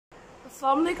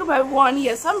Assalamualaikum everyone,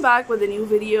 yes I'm back with a new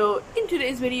video. In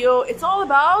today's video, it's all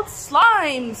about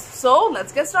slimes. So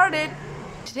let's get started.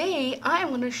 Today I am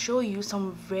going to show you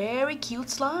some very cute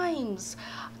slimes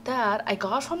that I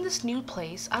got from this new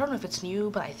place. I don't know if it's new,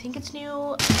 but I think it's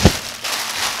new.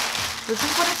 This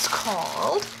is what it's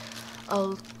called.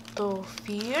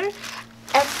 Altofir.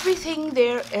 Everything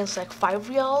there is like 5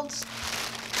 reals.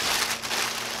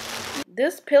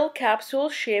 This pill capsule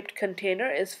shaped container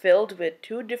is filled with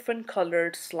 2 different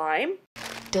colored slime.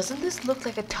 Doesn't this look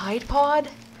like a Tide Pod?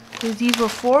 These were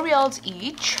 4 reals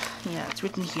each. Yeah, it's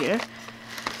written here.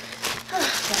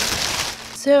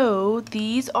 So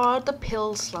these are the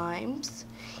pill slimes,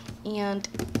 and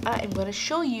I am going to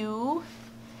show you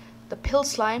the pill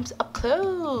slimes up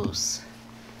close.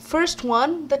 First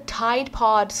one, the Tide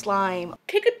Pod slime.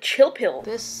 Take a chill pill.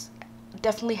 This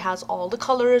definitely has all the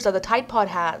colors that the Tide Pod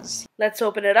has. Let's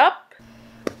open it up.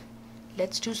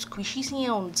 Let's do squishy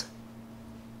sounds.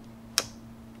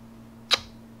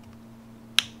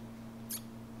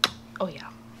 Oh yeah.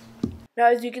 Now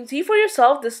as you can see for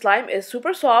yourself, this slime is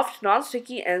super soft,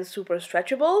 non-sticky, and super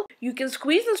stretchable. You can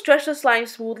squeeze and stretch the slime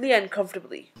smoothly and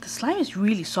comfortably. The slime is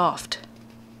really soft.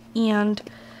 And,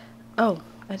 oh,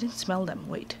 I didn't smell them,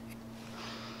 wait.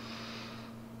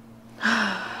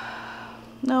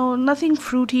 No, nothing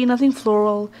fruity, nothing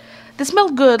floral. They smell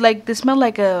good, they smell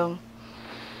like a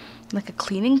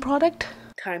cleaning product.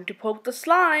 Time to poke the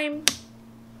slime.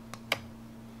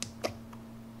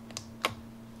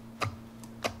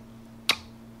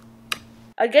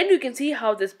 Again, you can see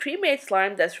how this pre-made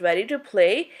slime that's ready to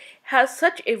play has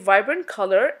such a vibrant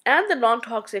color, and the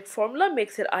non-toxic formula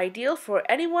makes it ideal for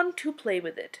anyone to play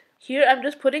with it. Here I'm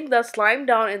just putting the slime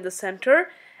down in the center,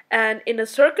 and in a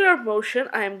circular motion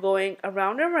I am going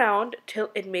around and around till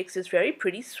it makes this very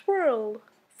pretty swirl.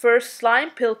 First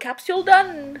slime pill capsule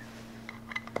done!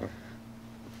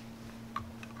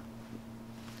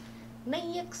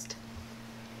 Next,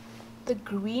 the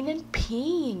green and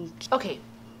pink. Okay,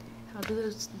 I'll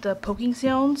do the poking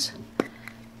sounds.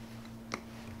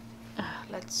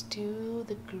 Let's do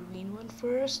the green one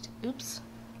first. Oops.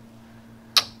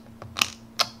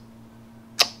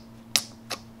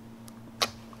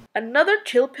 Another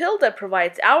chill pill that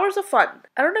provides hours of fun.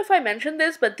 I don't know if I mentioned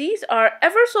this, but these are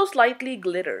ever so slightly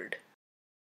glittered.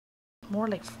 More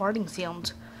like farting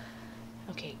sounds.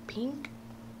 Okay, pink.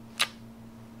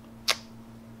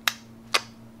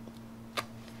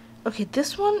 Okay,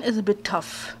 this one is a bit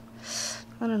tough.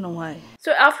 I don't know why.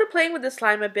 So after playing with the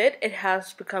slime a bit, it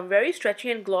has become very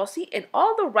stretchy and glossy in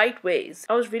all the right ways.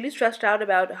 I was really stressed out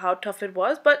about how tough it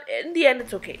was, but in the end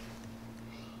it's okay.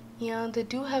 Yeah, they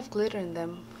do have glitter in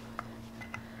them.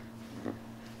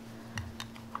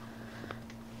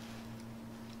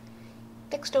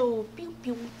 Nexto, pew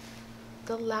pew.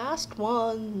 The last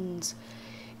ones.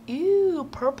 Ew,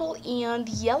 purple and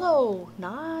yellow.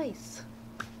 Nice.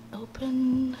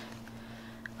 Open.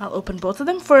 I'll open both of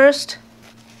them first.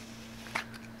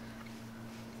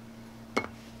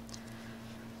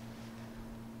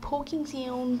 Poking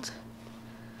sounds.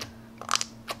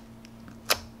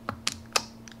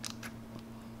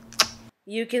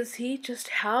 You can see just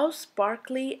how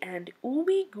sparkly and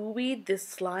ooey gooey this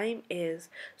slime is.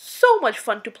 So much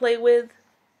fun to play with.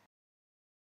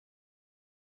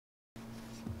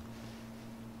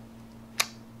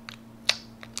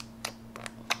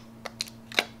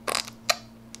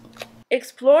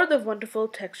 Explore the wonderful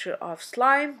texture of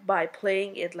slime by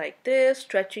playing it like this,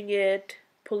 stretching it,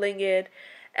 pulling it,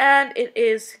 and it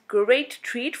is a great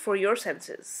treat for your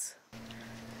senses.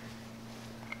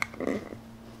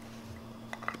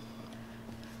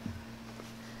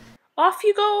 Off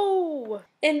you go!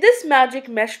 In this magic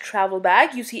mesh travel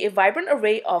bag, you see a vibrant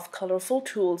array of colorful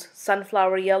tools.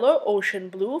 Sunflower yellow, ocean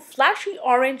blue, flashy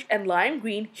orange, and lime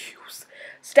green hues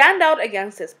stand out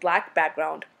against this black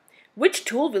background. Which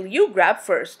tool will you grab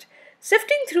first?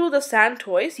 Sifting through the sand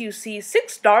toys, you see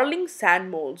 6 darling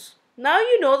sand molds. Now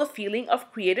you know the feeling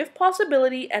of creative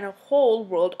possibility, and a whole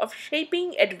world of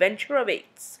shaping adventure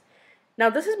awaits. Now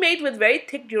this is made with very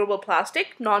thick durable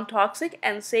plastic, non-toxic,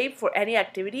 and safe for any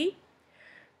activity.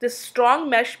 This strong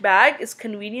mesh bag is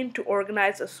convenient to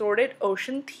organize assorted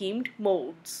ocean-themed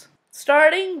molds.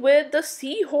 Starting with the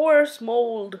seahorse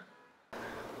mold.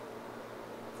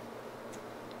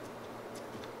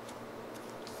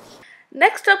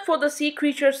 Next up, for the sea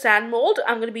creature sand mold,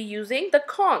 I'm going to be using the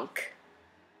conch.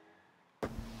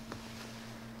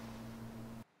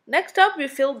 Next up, we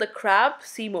fill the crab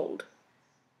sea mold.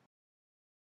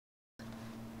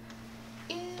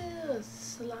 Ew,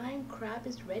 slime crab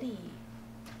is ready.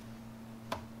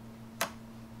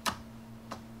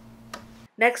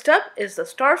 Next up is the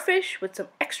starfish with some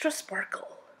extra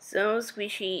sparkle. So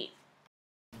squishy.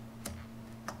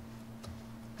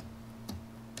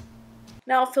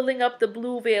 Now filling up the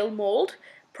blue whale mold.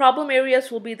 Problem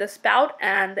areas will be the spout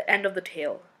and the end of the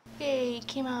tail. Yay,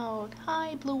 came out.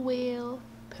 Hi, blue whale.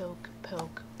 Poke,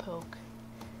 poke, poke.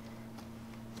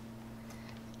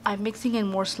 I'm mixing in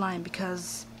more slime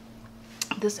because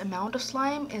this amount of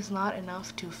slime is not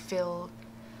enough to fill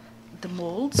the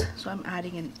molds, so I'm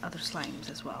adding in other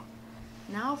slimes as well.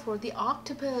 Now for the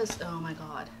octopus. Oh my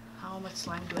god, how much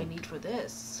slime do I need for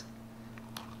this?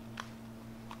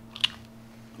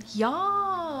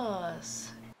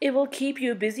 Yes! It will keep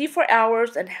you busy for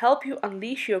hours and help you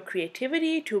unleash your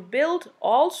creativity to build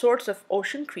all sorts of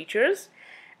ocean creatures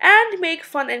and make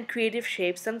fun and creative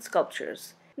shapes and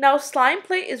sculptures. Now, slime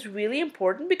play is really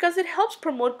important because it helps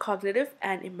promote cognitive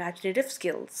and imaginative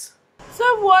skills. So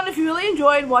everyone, if you really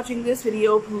enjoyed watching this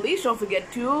video, please don't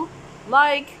forget to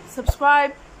like,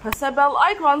 subscribe, press that bell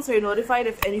icon so you're notified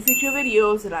of any future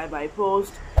videos that I might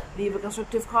post. Leave a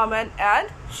constructive comment and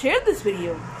share this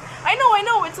video. I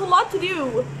know, it's a lot to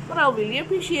do, but I'll really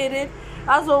appreciate it.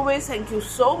 As always, thank you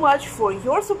so much for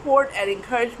your support and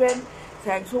encouragement.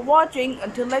 Thanks for watching.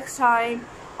 Until next time,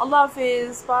 Allah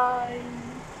Hafiz, bye.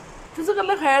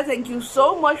 Thank you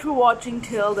so much for watching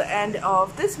till the end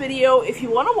of this video. If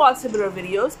you want to watch similar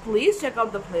videos, please check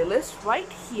out the playlist right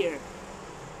here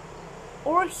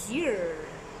or here.